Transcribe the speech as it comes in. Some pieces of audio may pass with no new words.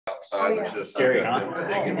outside. It's just scary, huh?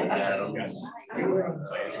 Digging at them.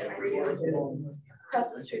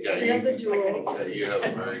 Across the street. Yeah, We have the jewels. you have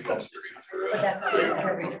a very good street for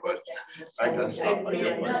but I can stop by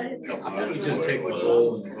your place a couple minutes. Just take the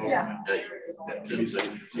roll. Yeah.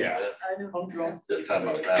 Yeah. This time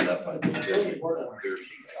I found out I did.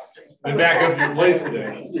 I'm back up your place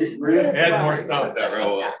today. Add more stuff. That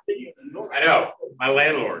real well. I know, my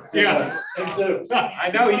landlord. Yeah. I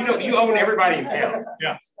know, you own everybody in town.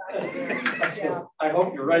 Yeah. I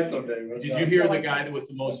hope you're right someday. Did you hear the guy with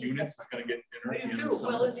the most units is going to get dinner at the end of the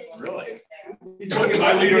summer? Really? He's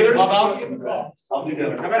my leader in the clubhouse. I'll do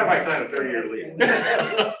that. How about if I sign a 30-year lease?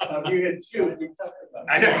 You had two.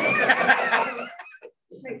 I know.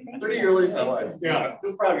 30-year lease, I like. Yeah.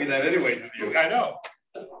 He'll probably that anyway with you. I know.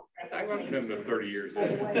 I want them to 30 years.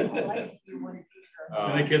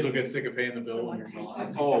 And the kids will get sick of paying the bill when you're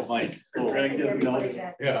gone. Oh, Mike. Cool.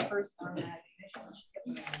 Yeah.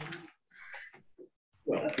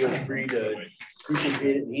 Well, feel free to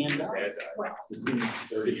duplicate it and hand out.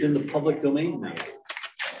 It's in the public domain now.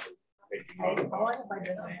 I don't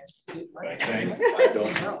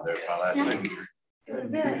know. There's my last signature. You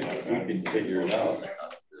can figure it out.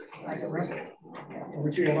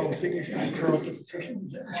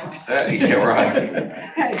 Yeah, right.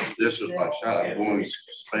 This is my shot. I'm going to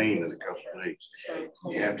Spain in a couple of weeks.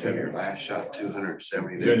 You have to have your last shot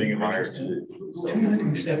 270 days prior to.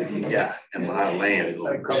 270. Yeah, and when I land, it'll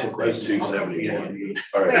be 270. You have to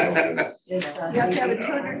have a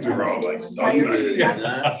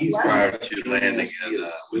 270. Prior to landing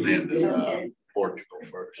in Portugal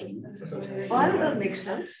first. Well, I don't know, it makes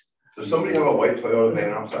sense. Does somebody have a white Toyota van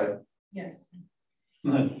outside? Yes.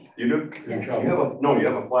 You do? Yeah. You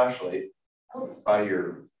have a flashlight by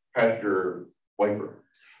your passenger wiper.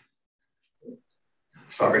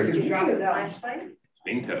 Sorry. Did you drop a flashlight?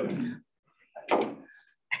 Being towed.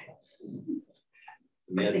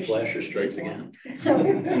 Mad flasher strikes again. So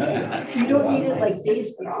you don't need it like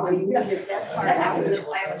days before, you need it that far out.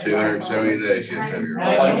 270 days, you have to have your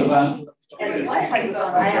And the flashlight was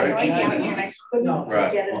on, I had it right down here and I couldn't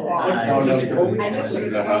Right. get it on. I just put it on the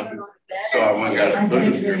bed. So I went and got a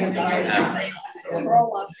booster, which I have.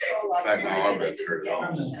 Scroll up. In fact, my arm got turned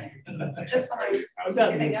on. Just when I was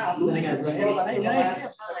giving up, I scrolled up for the last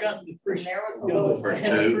time. And there was a little.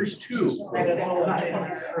 First two.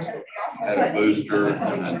 Had a booster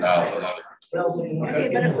and then now another. Okay,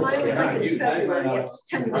 but if mine was like in February, it's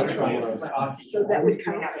 10 months old, so that would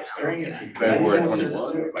come out. February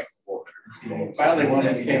 21. Finally, one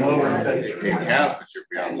that came over and said, It counts, but you're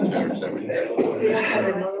beyond the 270 days.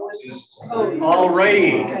 All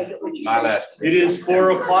righty. My last. It is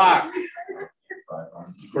 4 o'clock.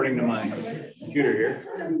 According to my computer here,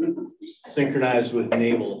 synchronized with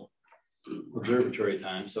Naval Observatory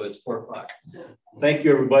time, so it's 4 o'clock. Thank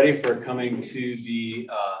you, everybody, for coming to the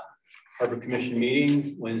Harbor Commission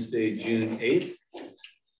meeting Wednesday, June 8th.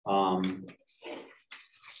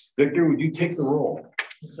 Victor, would you take the roll?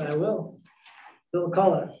 Yes, I will. Bill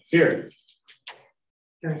McCullough. Here.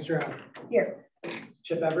 Karen Stroud. Here.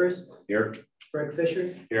 Chip Everest. Here. Greg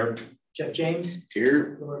Fisher. Here. Jeff James.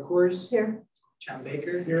 Here. Laura Coors. Here. John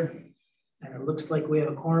Baker. Here. And it looks like we have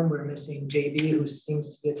a quorum. We're missing JB, who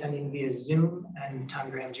seems to be attending via Zoom, and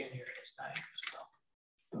Tom Graham Jr. is not here as well.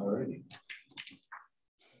 All righty.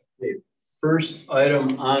 Okay. First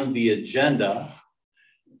item on the agenda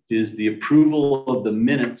is the approval of the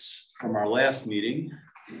minutes from our last meeting.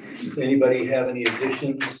 Does anybody have any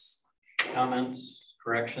additions, comments,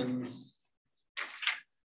 corrections?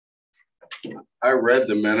 I read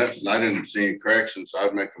the minutes and I didn't see any corrections, so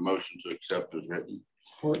I'd make a motion to accept as written.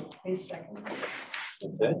 Okay.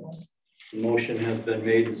 The motion has been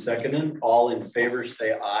made and seconded. All in favor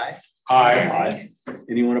say aye. Aye.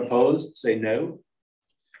 Anyone opposed say no.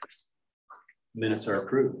 Minutes are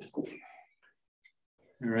approved. All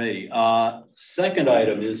righty. Second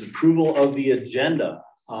item is approval of the agenda.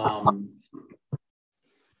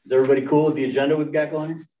 Is everybody cool with the agenda we've got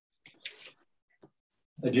going?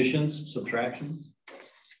 Additions, subtractions,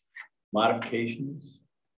 modifications?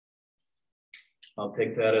 I'll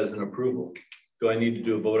take that as an approval. Do I need to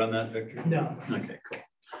do a vote on that, Victor? No. Okay, cool.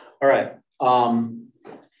 All right.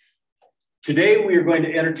 Today we are going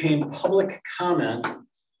to entertain public comment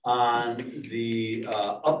on the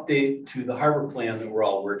update to the harbor plan that we're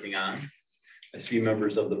all working on. I see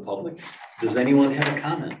members of the public. Does anyone have a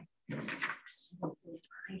comment? I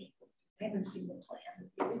haven't seen the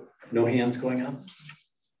plan. No hands going up?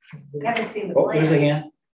 I haven't seen the Oh, plan. there's a hand.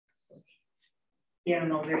 Deanna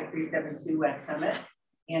Mulder, 372 West Summit.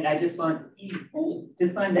 And I just wanted to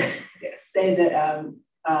say that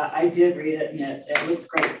I did read it and it looks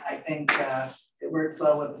great. I think it it works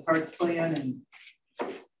well with the parks plan and.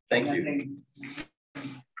 Thank I you. think,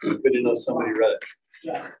 Good to know somebody read it.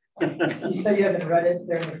 Yeah. You said you haven't read it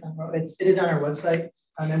there. It is on our website.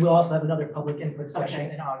 And we'll also have another public input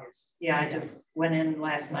session in August. Yeah, I just went in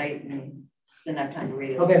last night and didn't have time to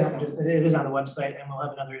read it. Okay, so. it is on the website and we'll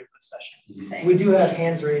have another input session. Thanks. We do have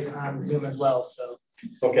hands raised on Zoom as well, so.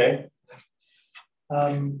 Okay.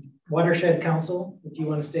 Watershed Council, if you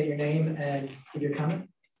want to state your name and give your comment.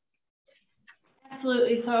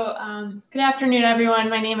 Absolutely. So good afternoon, everyone.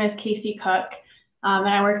 My name is Casey Cook, and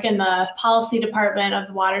I work in the policy department of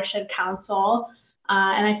the Watershed Council.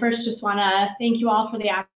 And I first just want to thank you all for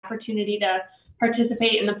the opportunity to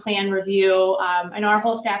participate in the plan review. I know our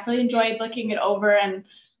whole staff really enjoyed looking it over, and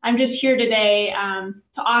I'm just here today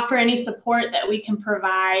to offer any support that we can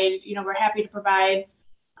provide. You know, we're happy to provide.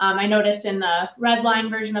 I noticed in the red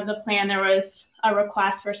line version of the plan, there was a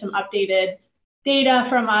request for some updated data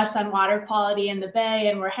from us on water quality in the bay,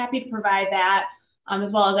 and we're happy to provide that,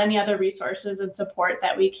 as well as any other resources and support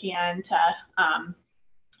that we can to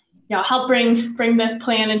you know, help bring this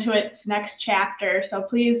plan into its next chapter. So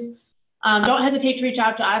please don't hesitate to reach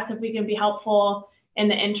out to us if we can be helpful in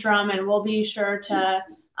the interim, and we'll be sure to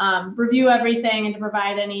review everything and to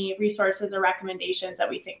provide any resources or recommendations that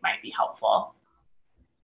we think might be helpful.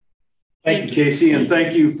 Thank you, Casey, and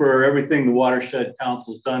thank you for everything the Watershed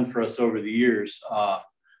Council's done for us over the years.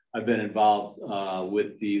 I've been involved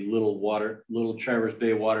with the Little Traverse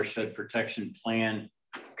Bay Watershed Protection Plan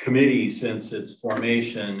Committee since its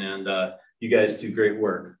formation, and you guys do great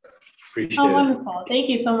work. Appreciate it. Oh, wonderful! Thank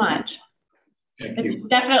you so much. Thank you.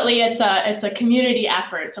 Definitely, it's a community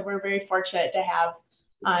effort, so we're very fortunate to have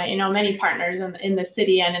you know, many partners in the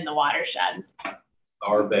city and in the watershed.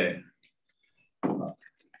 Our bay.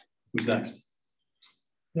 Who's next?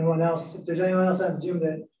 Anyone else? If there's anyone else on Zoom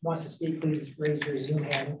that wants to speak, please raise your Zoom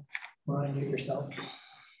hand or unmute yourself.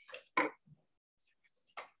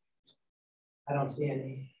 I don't see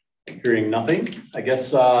any. Hearing nothing, I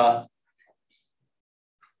guess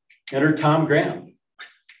enter Tom Graham.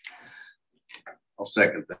 I'll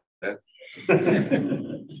second that.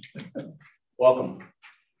 Welcome.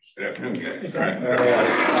 Good afternoon, guys.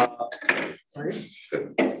 Sorry.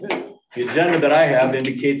 The agenda that I have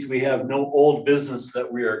indicates we have no old business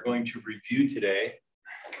that we are going to review today.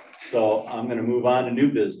 So I'm going to move on to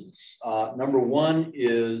new business. Number one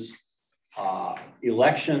is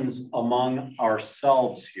elections among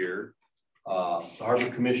ourselves here. The Harbor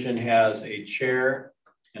Commission has a chair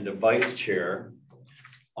and a vice chair.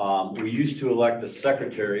 We used to elect the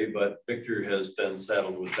secretary, but Victor has been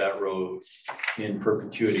saddled with that role in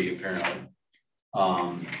perpetuity, apparently.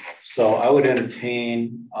 So I would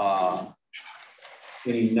entertain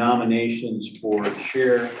any nominations for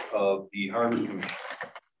chair of the Harbor Commission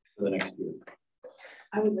for the next year.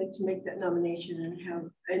 I would like to make that nomination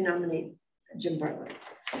and nominate Jim Bartlett.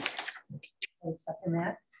 I'll second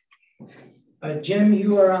that. Jim,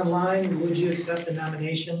 you are online. Would you accept the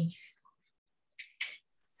nomination?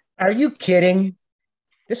 Are you kidding?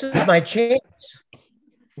 This is my chance.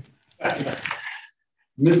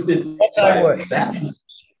 Missed it. Yes, I would.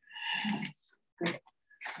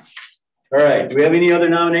 All right. Do we have any other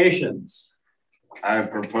nominations? I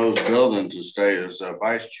propose Belden to stay as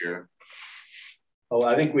vice chair. Oh,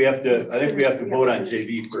 I think we have to vote on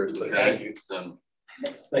JB first. But thank you.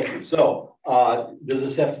 Thank you. So, does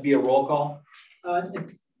this have to be a roll call?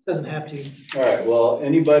 It doesn't have to. All right. Well,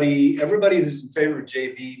 everybody who's in favor of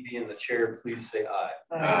JB being the chair, please say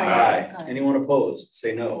aye. Aye. Anyone opposed?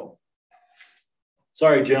 Say no.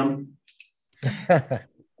 Sorry, Jim.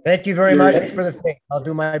 Thank you very much for the thing. I'll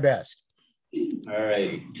do my best. All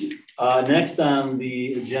right. Next on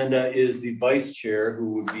the agenda is the vice chair,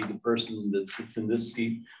 who would be the person that sits in this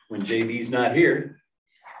seat when JB's not here.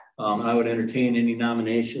 I would entertain any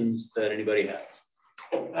nominations that anybody has.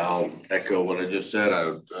 I'll echo what I just said. I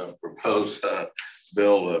would propose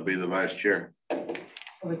Bill to be the vice chair. I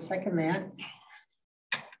would second that.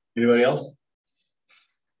 Anybody else?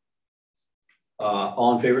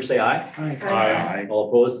 All in favor, say aye. Aye. Aye. All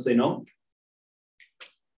opposed, say no.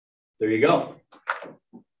 There you go.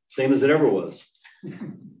 Same as it ever was.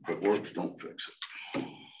 But works don't fix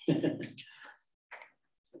it.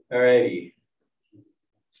 All righty.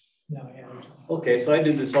 No, yeah. Okay, so I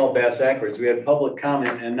did this all backwards. We had public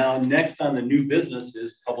comment, and now next on the new business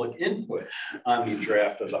is public input on the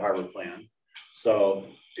draft of the harbor plan. So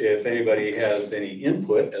if anybody has any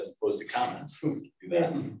input as opposed to comments, we can do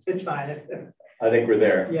that. It's fine. I think we're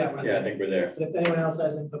there. Yeah, I think we're there. But if anyone else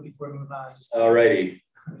has input before we move on, just all righty.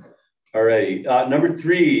 All righty. Number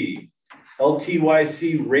 3,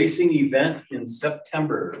 LTYC racing event in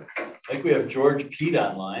September. I think we have George Pete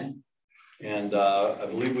online. And I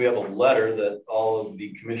believe we have a letter that all of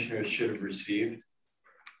the commissioners should have received.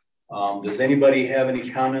 Does anybody have any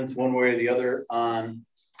comments one way or the other on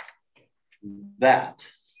that?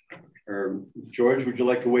 Or George, would you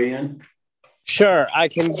like to weigh in? Sure, I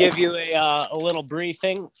can give you a little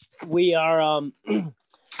briefing. We are, the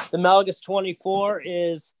Melgus 24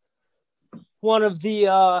 is one of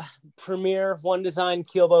the premier one design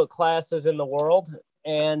keelboat classes in the world.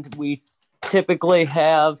 And we typically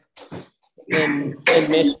have in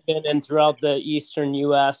Michigan and throughout the Eastern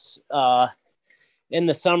US in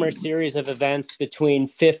the summer series of events between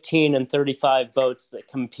 15 and 35 boats that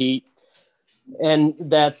compete. And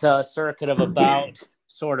that's a circuit of about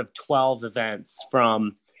sort of 12 events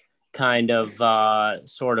from kind of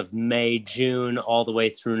sort of May, June, all the way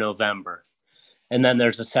through November. And then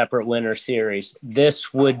there's a separate winter series.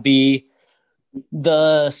 This would be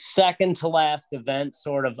the second to last event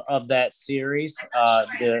sort of that series.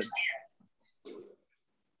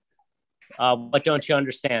 What don't you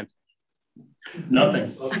understand?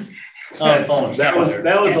 Nothing. That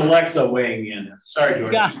was Alexa weighing in. Sorry,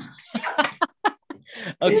 George. Yeah.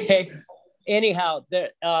 Okay. Anyhow, there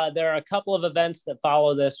are a couple of events that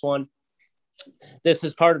follow this one. This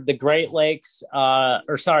is part of the Great Lakes, part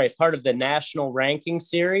of the National Ranking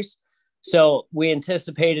Series. So we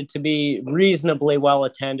anticipated to be reasonably well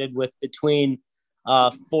attended with between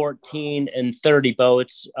 14 and 30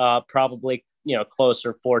 boats, probably,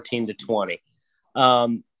 closer 14 to 20.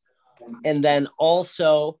 And then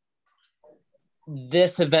also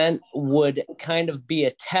this event would kind of be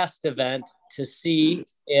a test event to see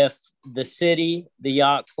if the city, the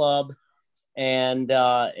yacht club, and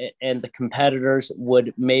the competitors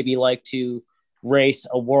would maybe like to race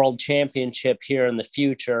a world championship here in the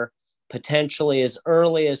future, potentially as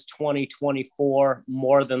early as 2024,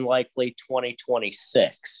 more than likely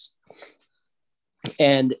 2026.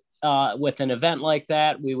 And with an event like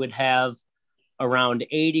that, we would have around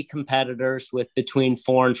 80 competitors with between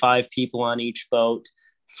 4 and 5 people on each boat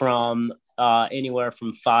from anywhere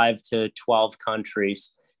from 5 to 12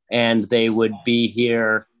 countries. And they would be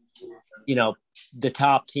here, the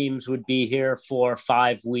top teams would be here for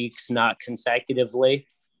 5 weeks, not consecutively,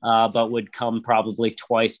 but would come probably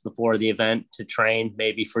twice before the event to train,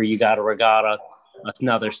 maybe for You Got a Regatta,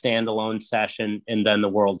 another standalone session, and then the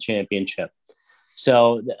World Championship.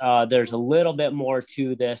 So there's a little bit more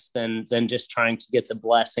to this than just trying to get the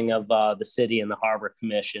blessing of the city and the Harbor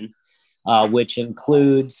Commission, which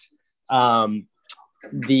includes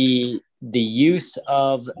the use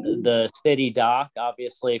of the city dock,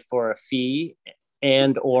 obviously for a fee,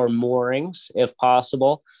 and or moorings if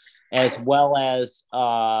possible, as well as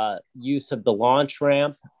use of the launch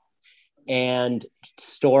ramp and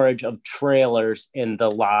storage of trailers in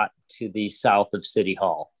the lot to the south of City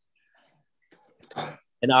Hall.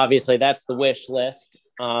 And obviously that's the wish list.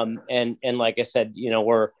 And like I said,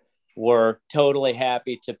 we're totally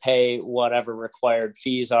happy to pay whatever required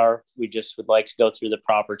fees are. We just would like to go through the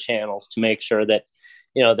proper channels to make sure that,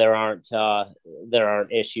 there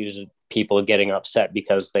aren't issues of people getting upset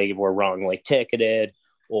because they were wrongly ticketed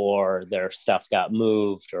or their stuff got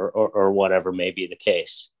moved or whatever may be the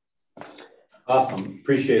case. Awesome.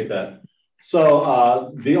 Appreciate that.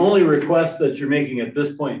 So the only request that you're making at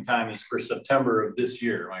this point in time is for September of this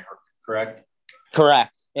year, am I correct?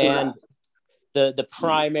 Correct. And the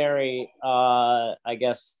primary,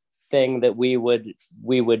 thing that we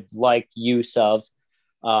would like use of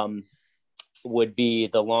would be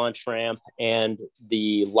the launch ramp and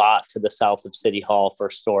the lot to the south of City Hall for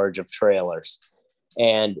storage of trailers.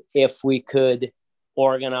 And if we could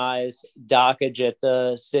organize dockage at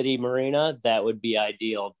the city marina, that would be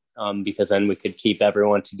ideal. Because then we could keep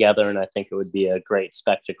everyone together. And I think it would be a great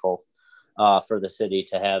spectacle for the city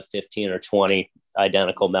to have 15 or 20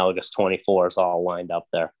 identical Melgus 24s all lined up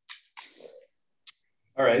there.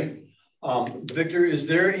 All right. Victor, is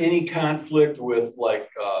there any conflict with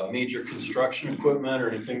major construction equipment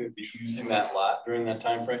or anything that would be using that lot during that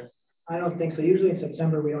time frame? I don't think so. Usually in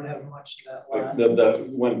September, we don't have much of that lot.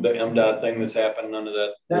 When the MDOT thing that's happened, none of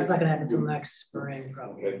that? That's not going to happen until next spring,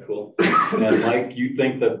 probably. Okay, cool. And Mike, you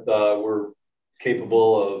think that we're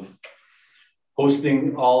capable of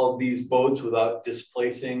hosting all of these boats without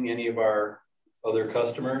displacing any of our other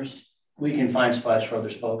customers? We can find spots for other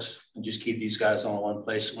folks and just keep these guys all in one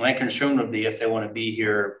place. My concern would be if they want to be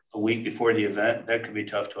here a week before the event, that could be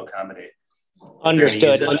tough to accommodate.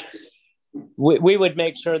 Understood. We would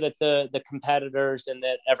make sure that the competitors and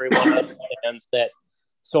that everyone understands that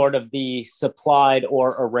sort of the supplied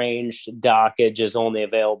or arranged dockage is only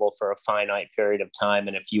available for a finite period of time.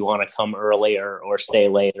 And if you want to come earlier or stay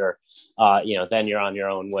later, then you're on your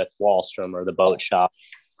own with Wallstrom or the boat shop.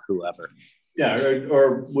 whoever. Yeah,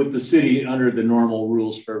 or with the city under the normal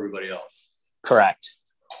rules for everybody else. Correct.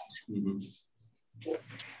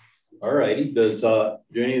 All righty. Do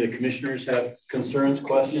any of the commissioners have concerns,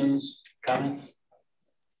 questions, comments?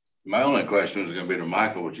 My only question is going to be to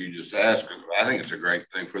Michael, what you just asked. I think it's a great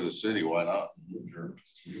thing for the city. Why not? Sure.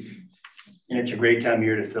 And it's a great time of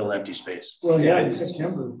year to fill empty space. Well, yeah, in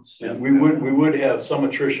September. Yeah, we would have some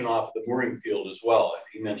attrition off the mooring field as well.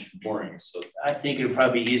 He mentioned moorings, so I think it would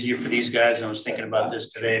probably be easier for these guys. And I was thinking about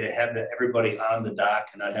this today to have everybody on the dock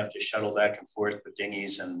and not have to shuttle back and forth with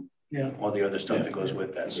dinghies and all the other stuff that goes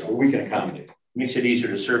with that. So we can accommodate. Makes it easier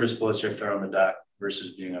to service boats if they're on the dock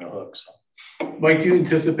versus being on a hook. So, Mike, do you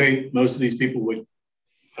anticipate most of these people would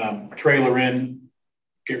trailer in,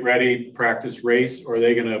 get ready, practice, race, or are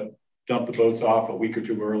they going to dump the boats off a week or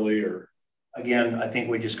two early? Or again, I think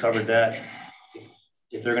we just covered that.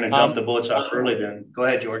 If they're going to dump the boats off early, then go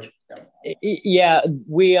ahead, George. Yeah,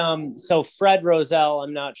 we so Fred Roselle,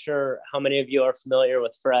 I'm not sure how many of you are familiar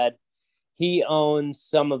with Fred. He owns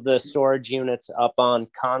some of the storage units up on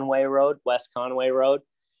Conway Road, West Conway Road,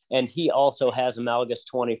 and he also has a Malgus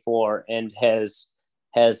 24 and has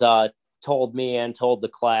told me and told the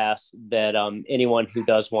class that anyone who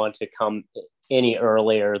does want to come any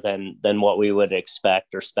earlier than what we would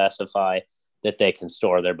expect or specify, that they can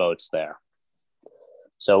store their boats there.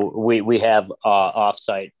 So we have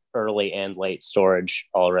offsite early and late storage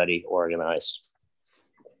already organized.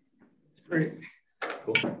 Great.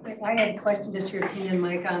 Cool. I had a question, just your opinion,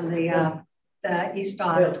 Mike, on the East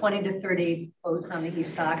Dock, 20 to 30 boats on the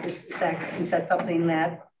East Dock. Is that something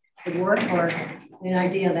that would work, or an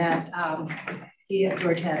idea that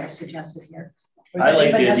George had suggested here? I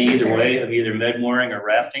like the idea either way of either med mooring or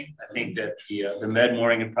rafting. I think that the med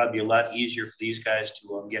mooring would probably be a lot easier for these guys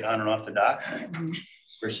to get on and off the dock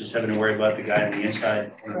versus having to worry about the guy on the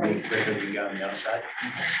inside and a bit quicker than the guy on the outside.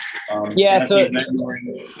 Yeah, so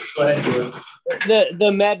go ahead, George.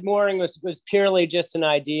 The med mooring was purely just an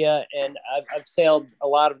idea, and I've sailed a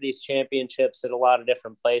lot of these championships at a lot of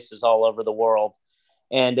different places all over the world,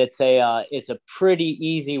 and it's a pretty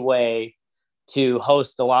easy way to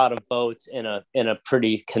host a lot of boats in a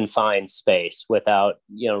pretty confined space without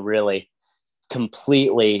really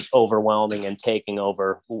completely overwhelming and taking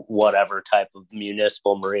over whatever type of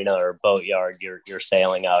municipal marina or boatyard you're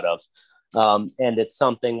sailing out of. And it's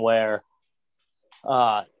something where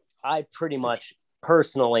I pretty much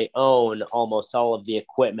personally own almost all of the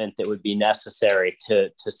equipment that would be necessary to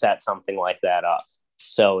set something like that up.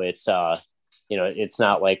 So it's it's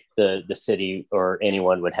not like the city or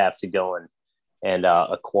anyone would have to go and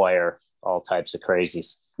acquire all types of crazy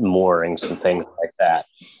moorings and things like that.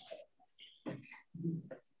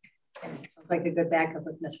 Sounds like a good backup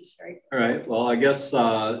if necessary. All right. Well, I guess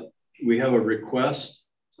we have a request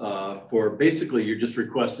for basically you're just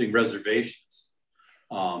requesting reservations.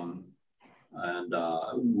 And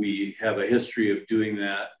we have a history of doing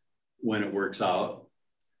that when it works out.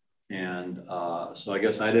 And so I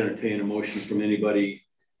guess I'd entertain a motion from anybody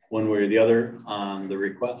one way or the other on the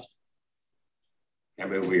request. I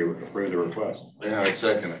mean, we approve the request. Yeah, I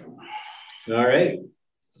second it. All right.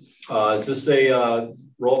 Is this a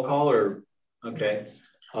roll call or, okay.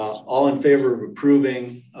 All in favor of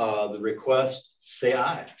approving the request, say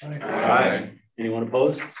aye. Aye. Aye. Anyone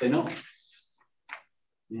opposed? Say no.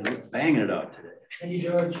 We're banging it out today. Thank you,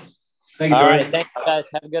 George. Thank you, George. All right, thank you guys.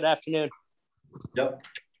 Have a good afternoon. Yep.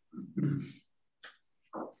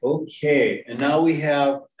 Okay, and now we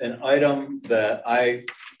have an item that I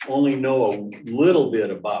only know a little bit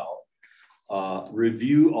about.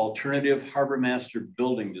 Review alternative harbor master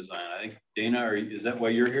building design. I think Dana, is that why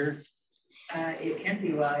you're here? It can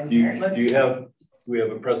be while I'm Do here. we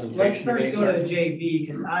have a presentation? Let's first go to JB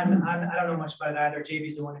because I don't know much about it either.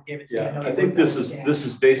 JB's the one who gave it to me. Yeah, I think this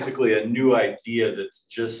is basically a new idea that's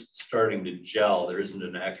just starting to gel. There isn't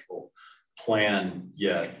an actual plan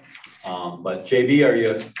yet. But JB,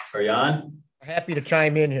 are you on? Happy to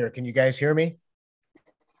chime in here. Can you guys hear me?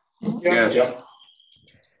 Yes. Yep.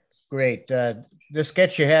 Great. The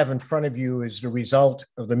sketch you have in front of you is the result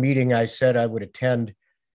of the meeting I said I would attend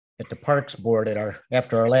at the Parks Board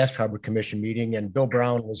after our last Harbor Commission meeting, and Bill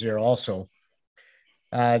Brown was there also.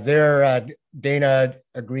 Dana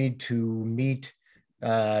agreed to meet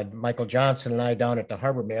Michael Johnson and I down at the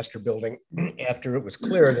Harbor Master building after it was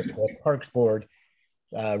clear that the Parks Board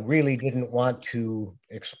really didn't want to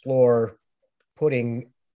explore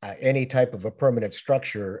putting any type of a permanent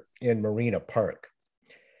structure in Marina Park.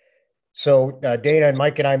 So Dana and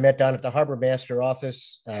Mike and I met down at the Harbor Master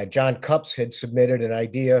office. John Cups had submitted an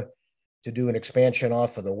idea to do an expansion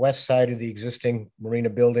off of the west side of the existing Marina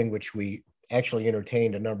building, which we actually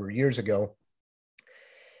entertained a number of years ago.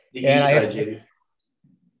 The And east I- side, JD.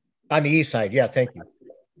 On the east side, yeah, thank you.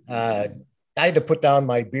 I had to put down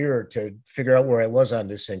my beer to figure out where I was on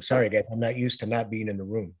this thing. Sorry, guys, I'm not used to not being in the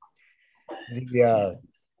room.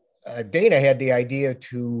 Dana had the idea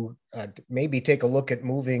to maybe take a look at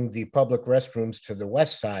moving the public restrooms to the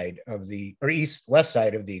west side of the, or west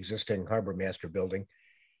side of the existing Harbor Master building.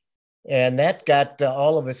 And that got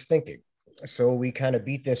all of us thinking. So we kind of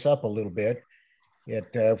beat this up a little bit.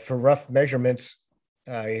 For rough measurements,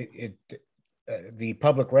 the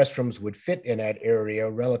public restrooms would fit in that area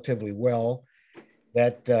relatively well.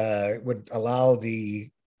 That would allow the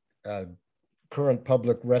current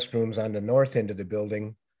public restrooms on the north end of the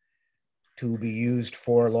building to be used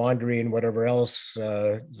for laundry and whatever else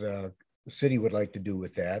the city would like to do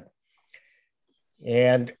with that.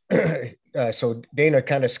 And so Dana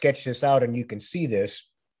kind of sketched this out, and you can see this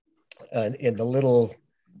in the little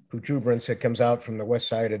protuberance that comes out from the west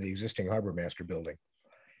side of the existing Harbor Master building.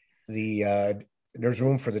 There's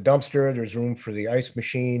room for the dumpster, there's room for the ice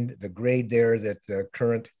machine, the grade there that the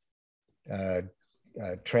current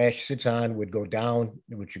trash sits on would go down,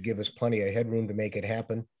 which would give us plenty of headroom to make it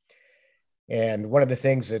happen. And one of the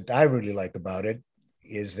things that I really like about it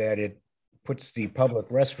is that it puts the public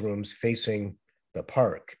restrooms facing the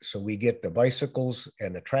park. So we get the bicycles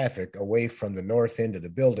and the traffic away from the north end of the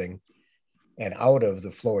building and out of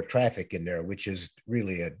the flow of traffic in there, which is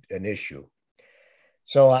really an issue.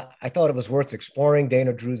 So I thought it was worth exploring.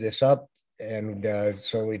 Dana drew this up, and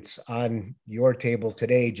so it's on your table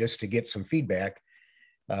today just to get some feedback.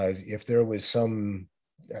 If there was some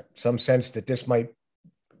sense that this might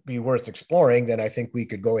be worth exploring, then I think we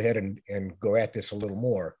could go ahead and go at this a little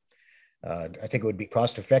more. I think it would be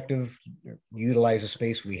cost effective, utilize the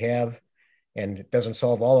space we have, and it doesn't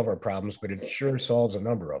solve all of our problems, but it sure solves a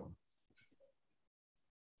number of them.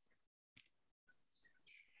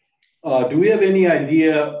 Do we have any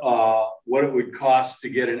idea what it would cost to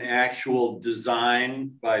get an actual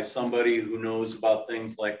design by somebody who knows about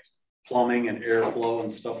things like plumbing and airflow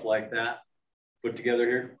and stuff like that put together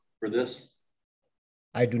here for this?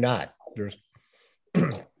 I do not. There's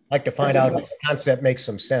I'd like to find out if the concept makes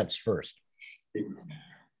some sense first.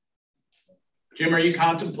 Jim, are you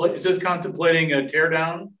is this contemplating a tear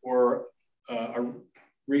down or a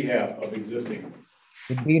rehab of existing?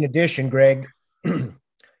 It'd be an addition, Greg.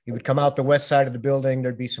 You would come out the west side of the building.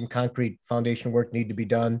 There'd be some concrete foundation work need to be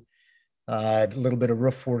done, a little bit of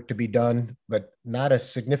roof work to be done, but not a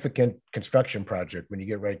significant construction project when you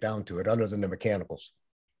get right down to it, other than the mechanicals.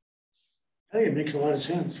 I think it makes a lot of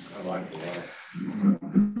sense. We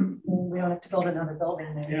don't have to build another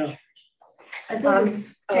building there. Yeah.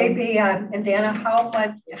 JB and Dana,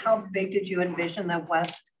 how big did you envision the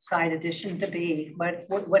west side addition to be?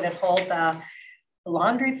 Would it hold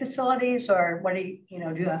laundry facilities, or what do you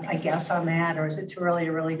do you have a guess on that, or is it too early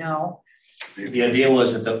to really know? The idea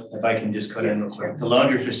was that if I can just cut in real quick, the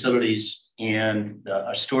laundry facilities and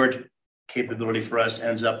a storage capability for us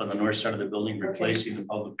ends up on the north side of the building, replacing the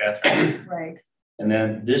public bathroom. Right. And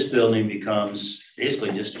then this building becomes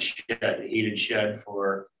basically just a shed, a heated shed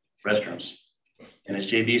for restrooms. And as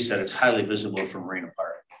JB said, it's highly visible from Marina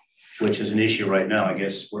Park, which is an issue right now. I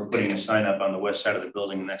guess we're putting a sign up on the west side of the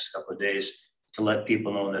building in the next couple of days to let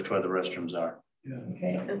people know that's where the restrooms are. Yeah.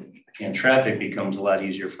 Okay. And traffic becomes a lot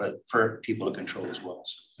easier for people to control as well.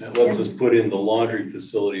 So that lets us put in the laundry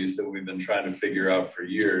facilities that we've been trying to figure out for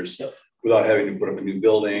years, without having to put up a new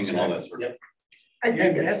building and all that sort of thing. I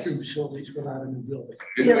think bathroom facilities without a new building.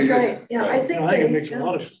 Yes, right. Yeah, I think it makes a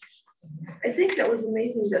lot of sense. I think that was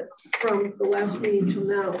amazing that from the last meeting till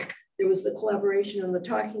now, there was the collaboration and the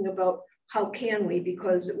talking about how can we,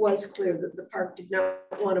 because it was clear that the park did not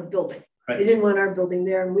want a building. Right. They didn't want our building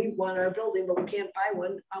there, and we want our building, but we can't buy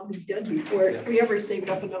one. I'll be dead before we ever saved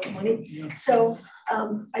up enough money. Yeah. So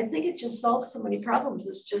I think it just solves so many problems.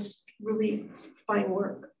 It's just really fine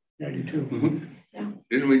work. I do too. Mm-hmm. Yeah.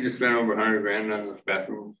 Didn't we just spend over 100 grand on this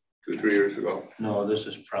bathroom 2-3 years ago? no, this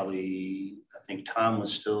is probably, I think Tom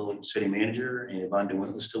was still city manager and Yvonne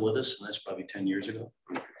DeWitt was still with us, and that's probably 10 years ago.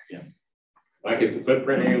 Yeah. Mike, is the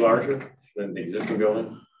footprint any larger than the existing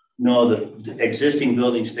building? No, the existing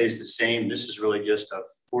building stays the same. This is really just a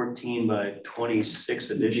 14 by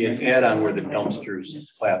 26 addition. The add-on where the dumpsters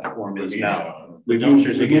platform is now. The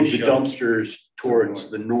dumpsters We again move the show, dumpsters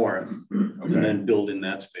towards the north and then build in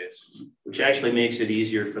that space. which actually makes it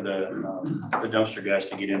easier for the dumpster guys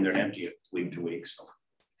to get in there and empty it week to week. So,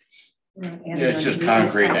 Yeah, it's just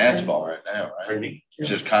concrete and asphalt right now, right? pardon me? It's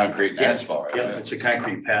just concrete and asphalt right Yep, now. it's a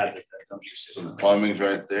concrete pad that dumpster sits So the on. plumbing's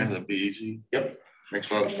right there, that'd be easy. Yep. Makes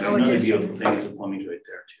a lot of No sense. Another beautiful thing is the plumbing's right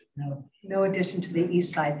there too. No addition to the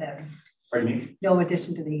east side then. Pardon me? No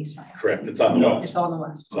addition to the east side. Correct, it's on the west. It's on the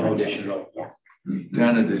west. It's no addition at all.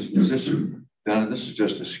 Donna, this is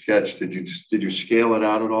just a sketch. Did you scale it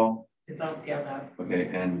out at all? It's all scaled out. Okay,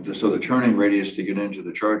 and so the turning radius to get into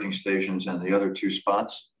the charging stations and the other two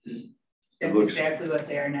spots? That's looks- exactly what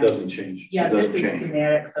they are now. Doesn't change. Yeah, It this doesn't is change.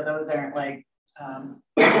 schematic, so those aren't like,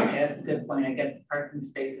 yeah, that's a good point. I guess the parking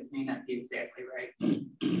spaces may not be exactly right.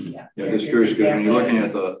 Yeah. Yeah, just It's curious, because when you're looking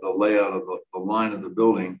exactly- at the layout of the line of the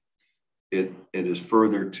building, it is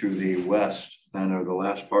further to the west than are the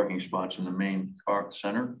last parking spots in the main car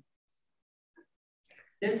center.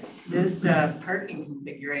 This parking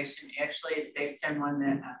configuration actually is based on one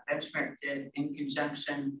that Benchmark did in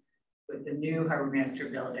conjunction with the new Harbor Master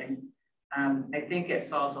building. I think it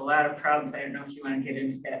solves a lot of problems. I don't know if you want to get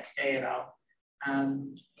into that today at all.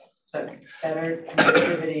 But better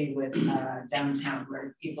connectivity with downtown,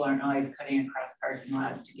 where people aren't always cutting across parking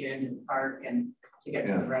lots to get into the park and to get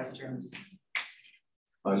to the restrooms.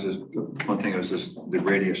 I was just, one thing was just the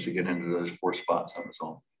radius to get into those 4 spots on its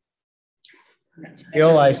own.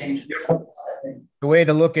 Bill, the way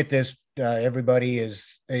to look at this, everybody,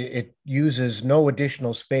 is it uses no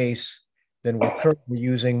additional space than we're currently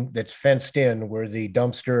using that's fenced in where the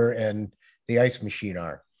dumpster and the ice machine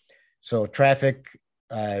are. So traffic,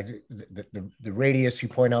 the radius you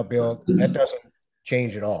point out, Bill, that doesn't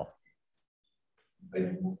change at all.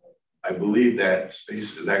 I believe that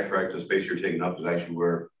space, is that correct? The space you're taking up is actually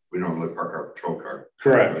where we normally park our patrol car.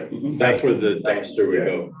 Correct. That's where the dumpster would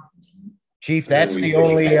go. Chief, that's the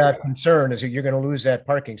only concern, is that you're going to lose that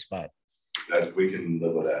parking spot. That we can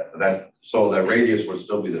live with that. So that radius would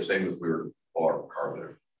still be the same if we were our car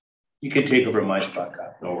there. You could take over my spot,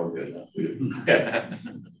 Kyle. No, we're good.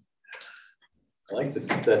 I like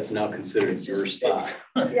that that's now considered your spot.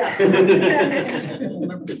 Yeah.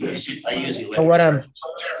 I usually. So what I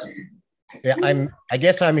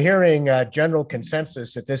guess I'm hearing general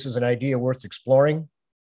consensus that this is an idea worth exploring.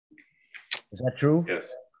 Is that true? Yes.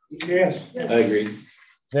 Yes. I agree.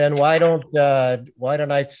 Then why don't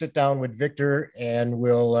I sit down with Victor and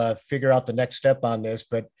we'll figure out the next step on this.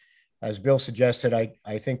 But as Bill suggested,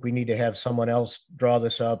 I think we need to have someone else draw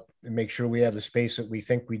this up and make sure we have the space that we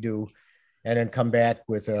think we do, and then come back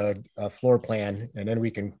with a floor plan, and then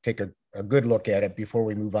we can take a good look at it before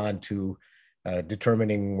we move on to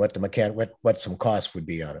determining what what some costs would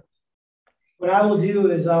be on it. What I will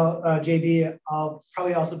do is JB, I'll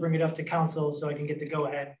probably also bring it up to council so I can get the go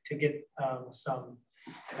ahead to get some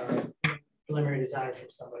preliminary design from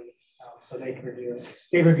somebody so they can review it.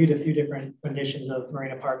 They reviewed a few different conditions of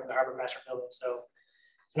Marina Park and the Harbor Master building, so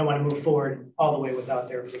I don't want to move forward all the way without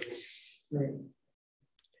their review. Right.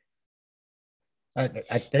 I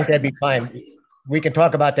think that'd be fine. We can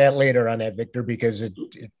talk about that later on that, Victor, because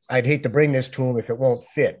I'd hate to bring this to them if it won't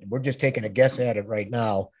fit. We're just taking a guess at it right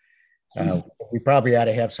now. We probably ought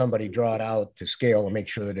to have somebody draw it out to scale and make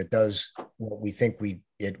sure that it does what we think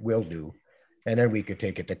it will do. And then we could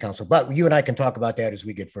take it to council. But you and I can talk about that as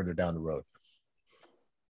we get further down the road.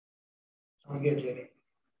 Sounds good,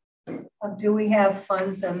 JB. Do we have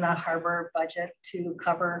funds in the harbor budget to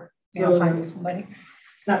cover, finding somebody?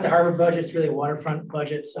 It's not the harbor budget, it's really a waterfront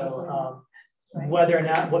budget. So whether or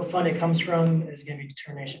not what fund it comes from is going to be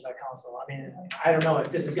determination by council. I mean, I don't know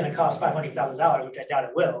if this is going to cost $500,000, which I doubt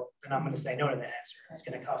it will, then I'm going to say no to that answer. It's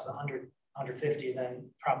going to cost 100, 150,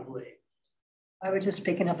 then probably. I was just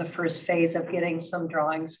speaking of the first phase of getting some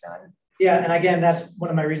drawings done. Yeah, and again, that's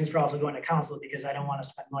one of my reasons for also going to council, because I don't want to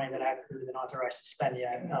spend money that I haven't really been authorized to spend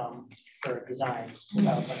yet for designs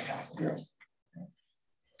without going to council first.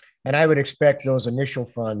 And I would expect those initial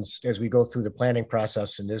funds as we go through the planning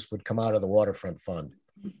process, and this would come out of the waterfront fund.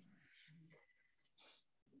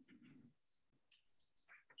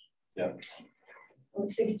 Yeah. I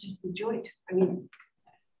think it should be joint. I mean,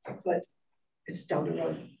 but it's down the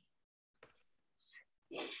road.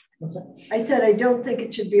 I said I don't think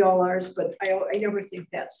it should be all ours, but I never think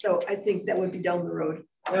that. So I think that would be down the road.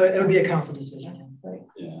 It would be a council decision. Right.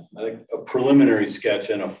 Yeah, I think a preliminary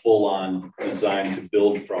sketch and a full-on design to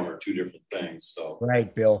build from are two different things. So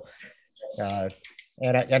right, Bill.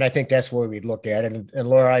 And I think that's where we'd look at it. And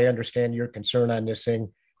Laura, I understand your concern on this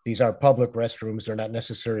thing. These are public restrooms; they're not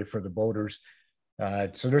necessary for the boaters.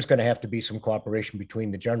 So there's going to have to be some cooperation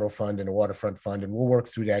between the general fund and the waterfront fund, and we'll work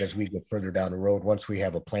through that as we get further down the road once we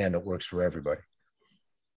have a plan that works for everybody.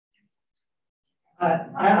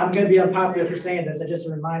 I'm going to be unpopular for saying this. Just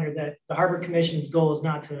a reminder that the Harbor Commission's goal is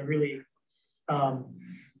not to really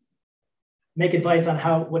make advice on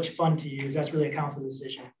which fund to use. That's really a council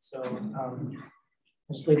decision. So I'll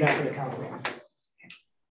just leave that for the council.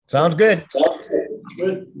 Sounds good.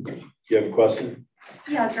 Good. Do you have a question?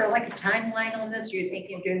 Yeah, is there like a timeline on this? Are you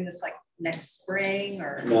thinking of doing this like next spring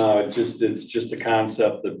or? No, it's just a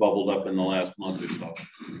concept that bubbled up in the last month or so.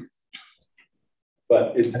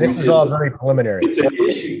 But this is all very preliminary. It's an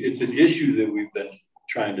issue. It's an issue that we've been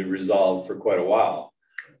trying to resolve for quite a while.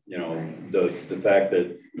 You know, the fact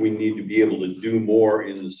that we need to be able to do more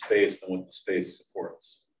in the space than what the space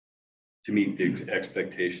supports to meet the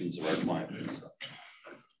expectations of our client base.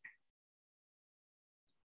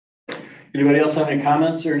 Anybody else have any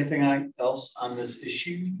comments or anything else on this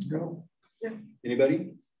issue? No. Yeah.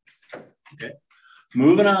 Anybody? Okay.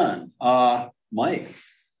 Moving on. Mike,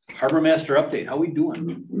 Harbor Master update. How we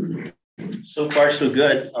doing? So far, so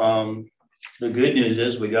good. The good news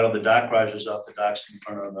is we got all the dock risers off the docks in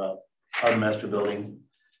front of the Harbor Master building.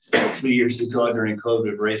 2 years ago during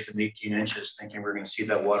COVID, raised them 18 inches, thinking we're going to see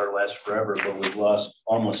that water last forever, but we've lost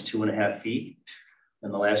almost 2.5 feet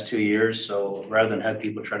in the last 2 years. So rather than have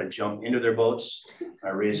people try to jump into their boats, I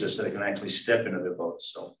raised it so they can actually step into their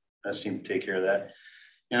boats. So that seemed to take care of that.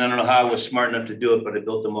 And I don't know how I was smart enough to do it, but I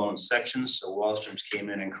built them all in sections. So Wallstrom's came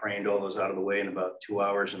in and craned all those out of the way in about 2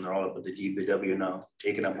 hours, and they're all up at the DPW now,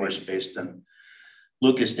 taking up more space than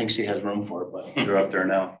Lucas thinks he has room for, but they're up there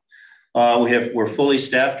now. We're fully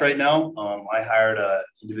staffed right now. I hired an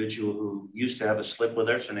individual who used to have a slip with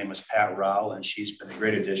us. Her name is Pat Rowell, and she's been a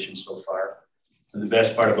great addition so far. And the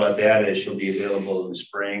best part about that is she'll be available in the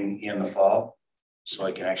spring and the fall. So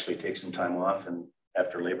I can actually take some time off and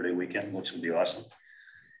after Labor Day weekend, which will be awesome.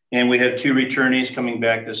 And we have 2 returnees coming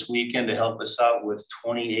back this weekend to help us out with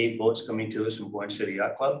 28 boats coming to us from Boyne City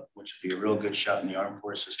Yacht Club, which will be a real good shot in the Armed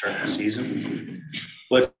Forces to start the season.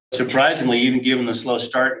 But surprisingly, even given the slow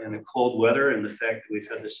start and the cold weather and the fact that we've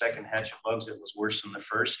had the second hatch of bugs that was worse than the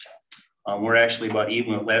first, we're actually about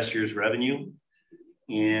even with last year's revenue.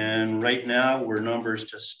 And right now, we're numbers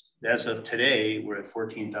just, as of today, we're at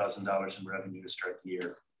 $14,000 in revenue to start the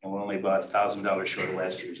year. And we're only about $1,000 short of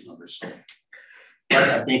last year's numbers. So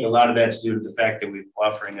I think a lot of that's due to the fact that we're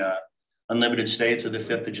offering unlimited stay to the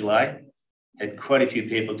 5th of July. Had quite a few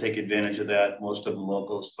people take advantage of that, most of them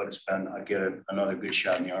locals, but it's been, another good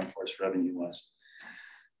shot in the Armed Force revenue wise.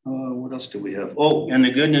 What else do we have? Oh, and the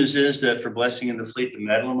good news is that for Blessing in the Fleet, the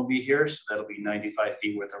Madeline will be here. So that'll be 95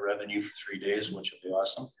 feet worth of revenue for 3 days, which will be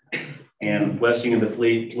awesome. And Blessing in the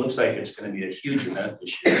Fleet looks like it's going to be a huge event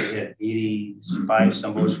this year. We had 85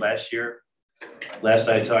 some boats last year. Last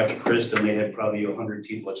I talked to Kristen, they had probably 100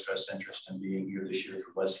 people expressed interest in being here this year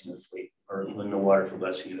for Blessing in the Fleet, or in the water for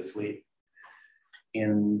Blessing in the Fleet.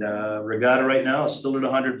 And Regatta right now is still at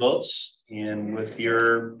 100 boats. And with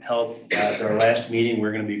your help at our last meeting,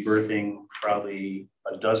 we're going to be berthing probably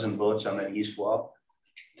a dozen boats on that east wall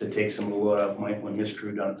to take some of the load off Mike and his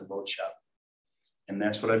crew down at the boat shop. And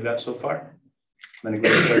that's what I've got so far. It's been a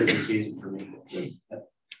great start to the season for me. Yeah.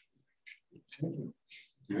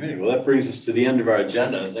 All right, well, that brings us to the end of our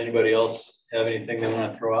agenda. Does anybody else have anything they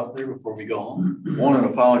want to throw out there before we go home? One, an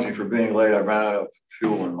apology for being late. I ran out of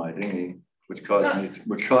fuel in my dinghy, which caused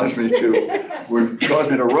me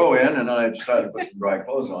to row in, and then I decided to put some dry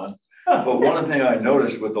clothes on. But one thing I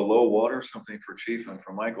noticed with the low water, something for Chief and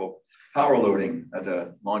for Michael, power loading at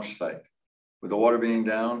the launch site. With the water being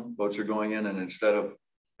down, boats are going in, and instead of,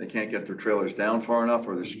 they can't get their trailers down far enough,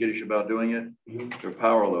 or they're skittish about doing it, they're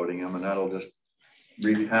power loading them, and that'll just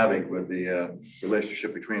wreak havoc with the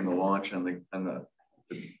relationship between the launch and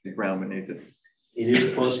the ground beneath it. It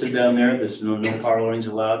is posted down there. There's no power loadings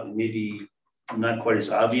allowed. Maybe not quite as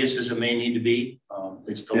obvious as it may need to be.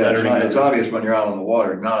 It's the lettering. It's obvious when you're out on the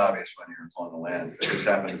water, not obvious when you're on the land. It just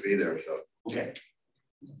happened to be there. So okay.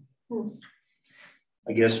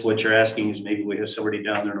 I guess what you're asking is maybe we have somebody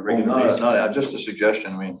down there on a regular basis. No, just a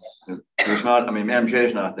suggestion. I mean, there's not. I mean,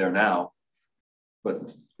 MJ's not there now, but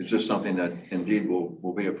it's just something that indeed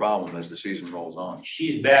will be a problem as the season rolls on.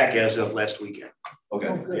 She's back as of last weekend. Okay.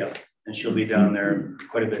 Oh, yeah, and she'll be down there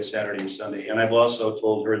quite a bit Saturday and Sunday. And I've also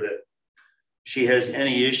told her that if she has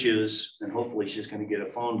any issues, and hopefully she's going to get a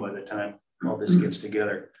phone by the time all this gets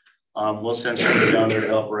together. We'll send somebody down there to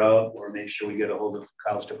help her out, or make sure we get a hold of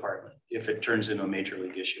Kyle's department if it turns into a major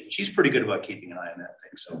league issue. She's pretty good about keeping an eye on that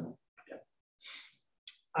thing. So, yeah.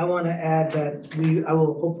 I want to add that I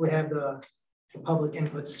will hopefully have the public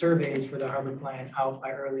input surveys for the harbor plan out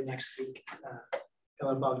by early next week.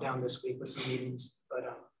 Got bogged down this week with some meetings, but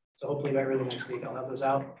so hopefully by early next week I'll have those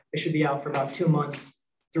out. They should be out for about 2 months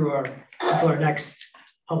until our next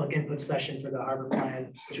public input session for the harbor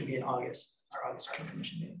plan, which would be in August, our August Harbor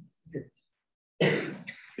Commission meeting.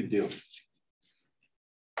 Good deal.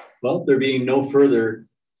 Well, there being no further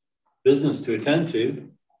business to attend to,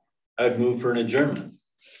 I'd move for an adjournment.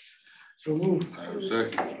 So move.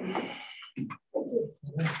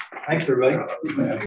 Thanks, everybody.